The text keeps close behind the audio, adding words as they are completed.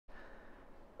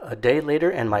A day later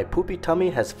and my poopy tummy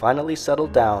has finally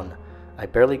settled down. I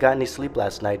barely got any sleep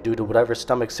last night due to whatever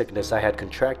stomach sickness I had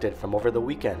contracted from over the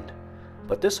weekend.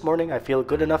 But this morning I feel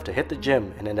good enough to hit the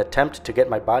gym in an attempt to get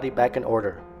my body back in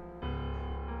order.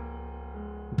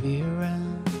 Be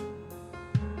around,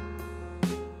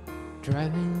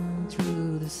 driving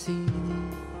through the city.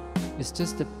 It's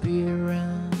just to be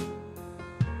around.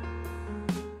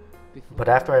 But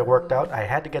after I worked out, I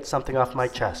had to get something off my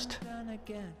chest.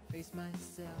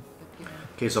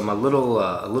 Okay, so I'm a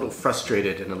little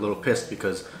frustrated and a little pissed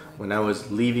because when I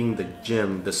was leaving the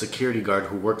gym, the security guard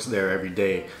who works there every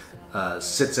day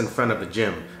sits in front of the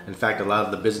gym. In fact, a lot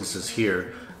of the businesses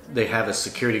here, they have a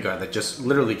security guard that just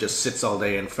literally just sits all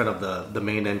day in front of the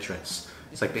main entrance.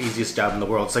 It's like the easiest job in the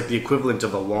world. It's like the equivalent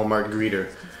of a Walmart greeter.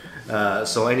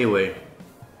 So anyway,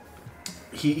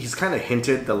 he's kind of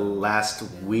hinted the last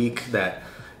week that,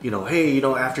 hey,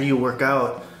 after you work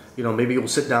out, maybe you'll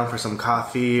sit down for some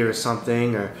coffee or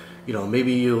something, or,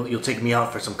 maybe you'll take me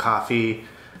out for some coffee.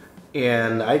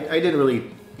 And I didn't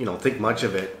really, think much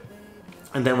of it.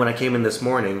 And then when I came in this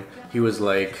morning, he was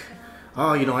like,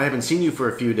 oh, I haven't seen you for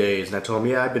a few days. And I told him,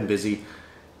 yeah, I've been busy.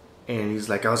 And he's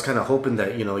like, I was kind of hoping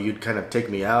that, you'd kind of take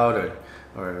me out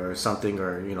or something,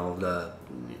 or,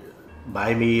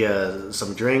 buy me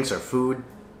some drinks or food.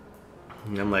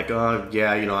 And I'm like, oh,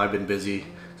 yeah, I've been busy.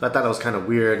 So I thought it was kind of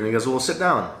weird. And he goes, well, sit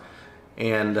down.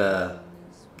 And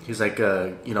he's like,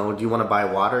 do you want to buy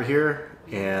water here?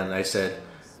 And I said,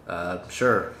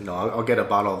 sure, I'll get a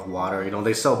bottle of water.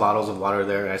 They sell bottles of water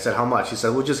there. And I said, how much? He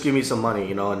said, well, just give me some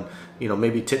money, and,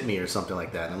 maybe tip me or something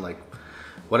like that. And I'm like,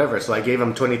 whatever. So I gave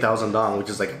him 20,000 dong, which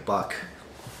is like $1.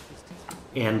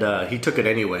 And he took it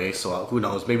anyway. So who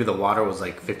knows? Maybe the water was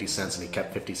like 50 cents and he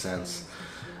kept 50 cents.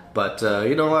 But,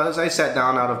 as I sat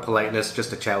down out of politeness just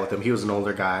to chat with him, he was an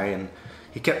older guy, and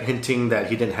he kept hinting that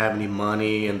he didn't have any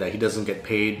money and that he doesn't get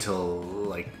paid till,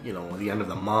 like, the end of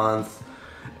the month.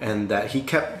 And that he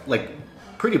kept, like,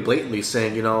 pretty blatantly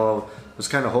saying, was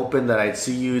kind of hoping that I'd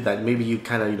see you, that maybe you'd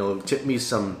kind of, tip me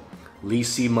some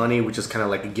leasing money, which is kind of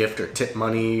like a gift or tip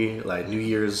money, like New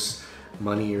Year's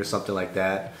money or something like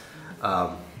that.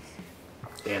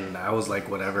 And I was like,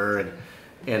 whatever.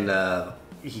 And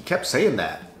he kept saying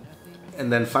that.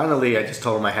 And then finally, I just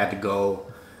told him I had to go.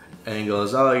 And he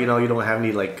goes, oh, you don't have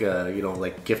any, like,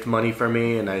 like gift money for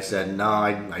me? And I said, no,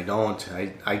 I don't.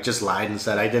 I just lied and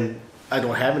said I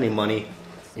don't have any money.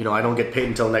 I don't get paid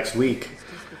until next week.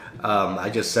 I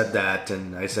just said that.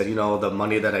 And I said, the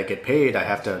money that I get paid, I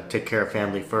have to take care of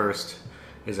family first.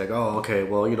 He's like, oh, okay,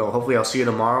 well, hopefully I'll see you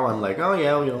tomorrow. I'm like, oh,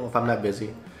 yeah, if I'm not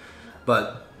busy.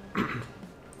 But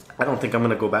I don't think I'm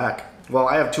going to go back. Well,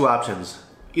 I have two options.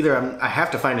 Either I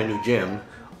have to find a new gym,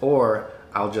 or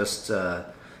I'll just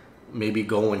maybe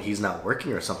go when he's not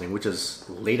working or something, which is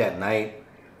late at night,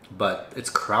 but it's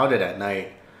crowded at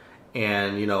night.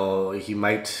 And, he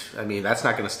might, that's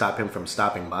not going to stop him from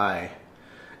stopping by.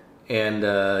 And,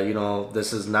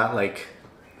 this is not like,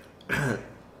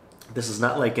 this is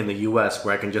not like in the US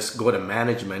where I can just go to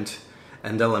management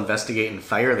and they'll investigate and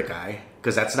fire the guy,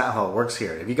 because that's not how it works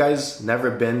here. If you guys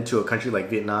never been to a country like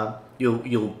Vietnam,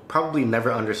 you'll probably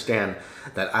never understand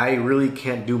that I really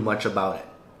can't do much about it.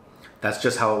 That's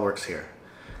just how it works here.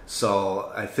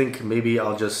 So I think maybe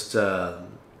I'll just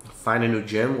find a new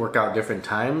gym, work out different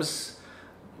times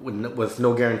with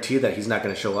no guarantee that he's not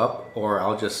going to show up, or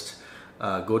I'll just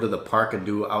go to the park and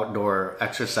do outdoor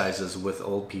exercises with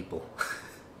old people.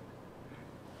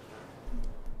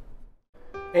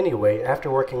 Anyway,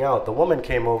 after working out, the woman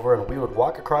came over and we would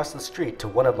walk across the street to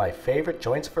one of my favorite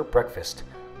joints for breakfast,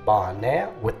 Bon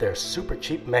Nè, with their super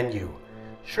cheap menu.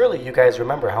 Surely you guys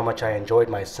remember how much I enjoyed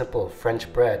my simple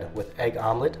French bread with egg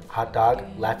omelet, hot dog,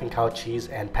 laughing cow cheese,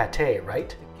 and pâté,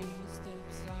 right?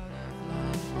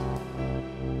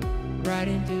 Right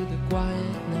into the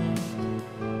quiet night,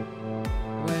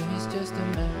 where he's just a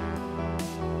man.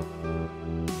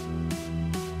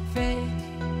 Fake,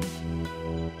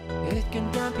 it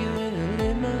can dump you in a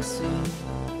limousine,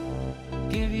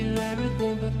 give you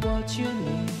everything but what you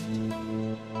need.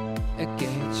 A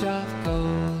gauge of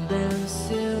gold and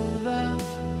silver.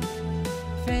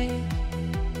 Fake,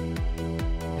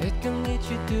 it can lead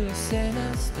you to a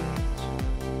center stage,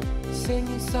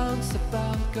 singing songs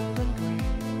about going green.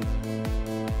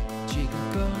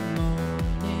 Chico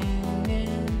morning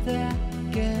in the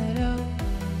ghetto.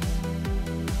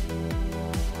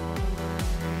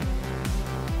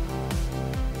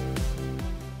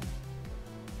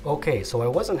 Okay, so I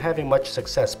wasn't having much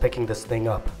success picking this thing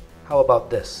up. How about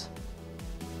this?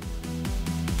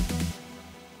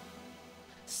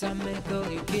 Some may call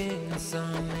you king,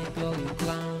 some may call you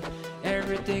clown.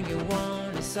 Everything you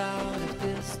want is out of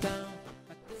this town.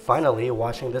 Finally,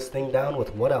 washing this thing down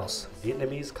with what else?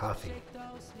 Vietnamese coffee.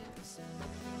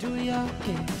 Do your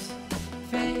gaze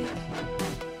fade?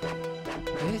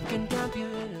 It can drop you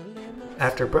in a limo.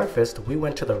 After breakfast, we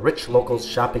went to the Rich Locals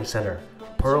Shopping Center,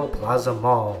 Pearl Plaza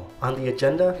Mall. On the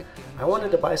agenda, I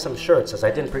wanted to buy some shirts as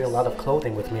I didn't bring a lot of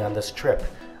clothing with me on this trip.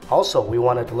 Also, we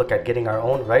wanted to look at getting our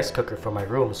own rice cooker for my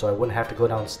room so I wouldn't have to go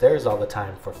downstairs all the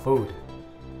time for food.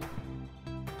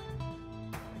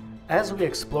 As we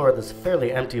explore this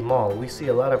fairly empty mall, we see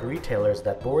a lot of retailers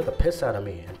that bore the piss out of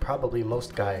me, and probably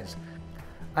most guys.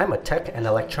 I'm a tech and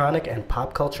electronic and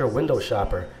pop culture window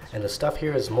shopper, and the stuff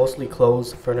here is mostly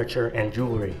clothes, furniture, and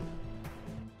jewelry.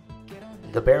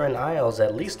 The barren aisles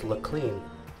at least look clean.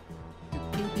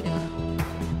 Keep it up.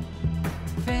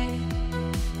 Fade.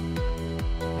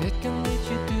 It can lead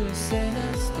you to a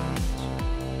center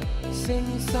stage.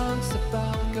 Singing songs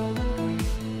about going green.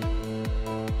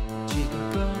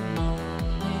 Chico morning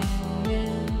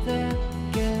in the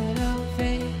ghetto.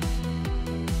 Fade.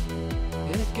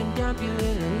 It can drop you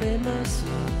in a limousine.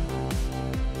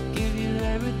 Give you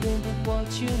everything but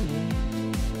what you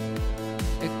need.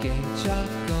 A gauge of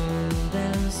gold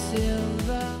and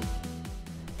silver.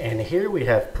 And here we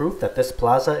have proof that this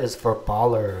plaza is for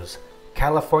ballers.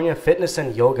 California Fitness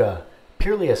and Yoga.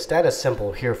 Purely a status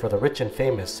symbol here for the rich and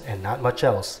famous, and not much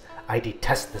else. I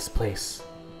detest this place.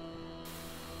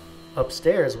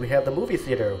 Upstairs we have the movie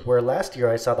theater, where last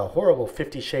year I saw the horrible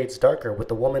 50 Shades Darker with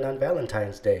the woman on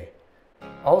Valentine's Day.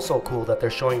 Also cool that they're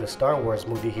showing the Star Wars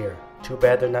movie here. Too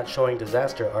bad they're not showing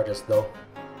Disaster Artist though.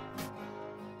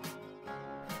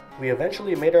 We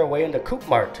eventually made our way into Coop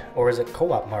Mart, or is it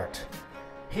Co-op Mart?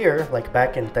 Here, like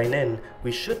back in Tay Ninh,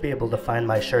 we should be able to find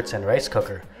my shirts and rice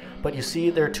cooker. But you see,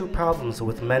 there are two problems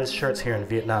with men's shirts here in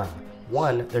Vietnam.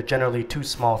 One, they're generally too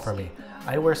small for me.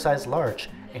 I wear size large,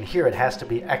 and here it has to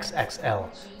be XXL.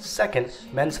 Second,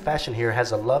 men's fashion here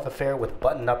has a love affair with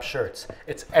button-up shirts.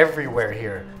 It's everywhere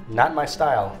here. Not my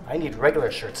style. I need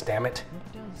regular shirts, damn it.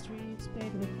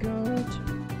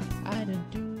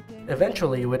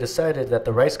 Eventually, we decided that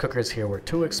the rice cookers here were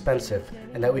too expensive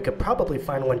and that we could probably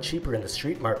find one cheaper in the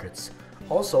street markets.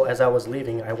 Also, as I was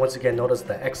leaving, I once again noticed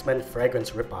the X-Men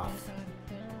fragrance ripoff.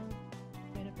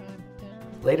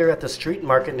 Later at the street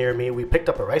market near me, we picked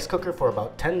up a rice cooker for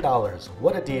about $10.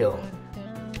 What a deal!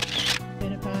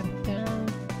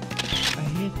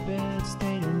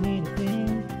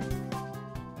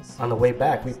 On the way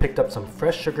back, we picked up some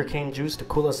fresh sugarcane juice to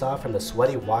cool us off from the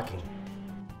sweaty walking.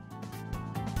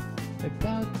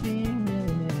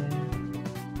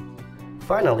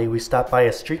 Finally, we stopped by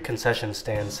a street concession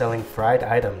stand selling fried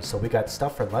items, so we got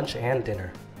stuff for lunch and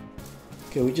dinner.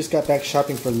 Okay, we just got back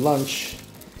shopping for lunch,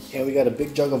 and we got a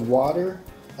big jug of water,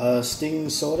 a stinging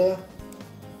soda,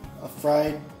 a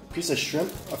fried piece of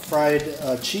shrimp, a fried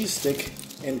cheese stick,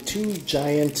 and two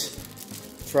giant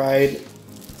fried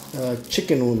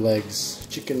chicken legs,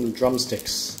 chicken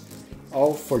drumsticks,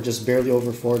 all for just barely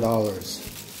over $4.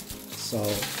 So,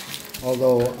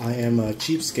 although I am a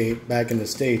cheapskate back in the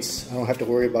States, I don't have to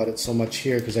worry about it so much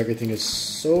here because everything is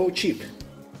so cheap.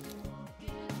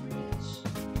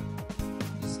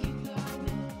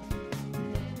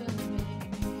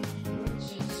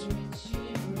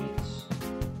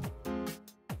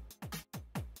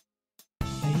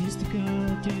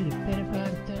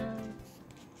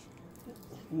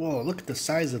 Whoa, look at the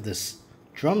size of this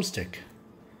drumstick.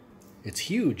 It's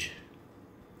huge.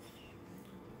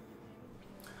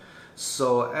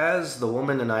 So as the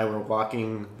woman and I were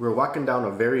walking down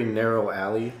a very narrow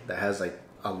alley that has like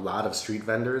a lot of street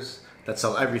vendors that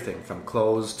sell everything from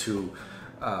clothes to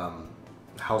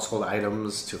household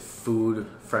items to food,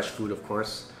 fresh food of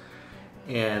course.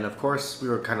 And of course we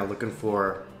were kind of looking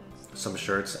for some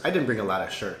shirts. I didn't bring a lot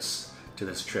of shirts to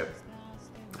this trip.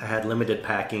 I had limited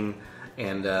packing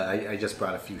and I just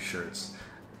brought a few shirts,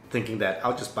 thinking that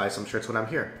I'll just buy some shirts when I'm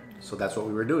here. So that's what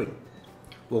we were doing.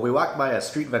 Well, we walked by a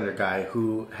street vendor guy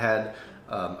who had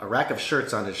a rack of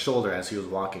shirts on his shoulder as he was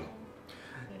walking.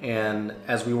 And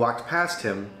as we walked past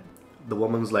him, the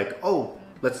woman's like, "Oh,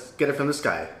 let's get it from this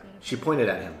guy." She pointed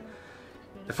at him.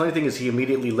 The funny thing is he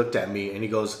immediately looked at me and he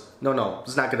goes, no,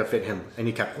 it's not gonna fit him. And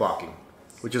he kept walking,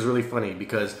 which is really funny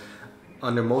because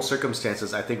under most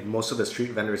circumstances, I think most of the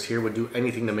street vendors here would do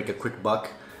anything to make a quick buck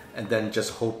and then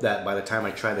just hope that by the time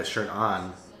I try this shirt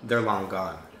on, they're long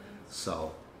gone.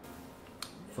 So,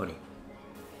 funny.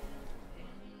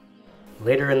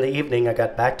 Later in the evening, I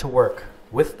got back to work,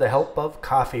 with the help of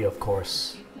coffee, of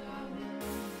course.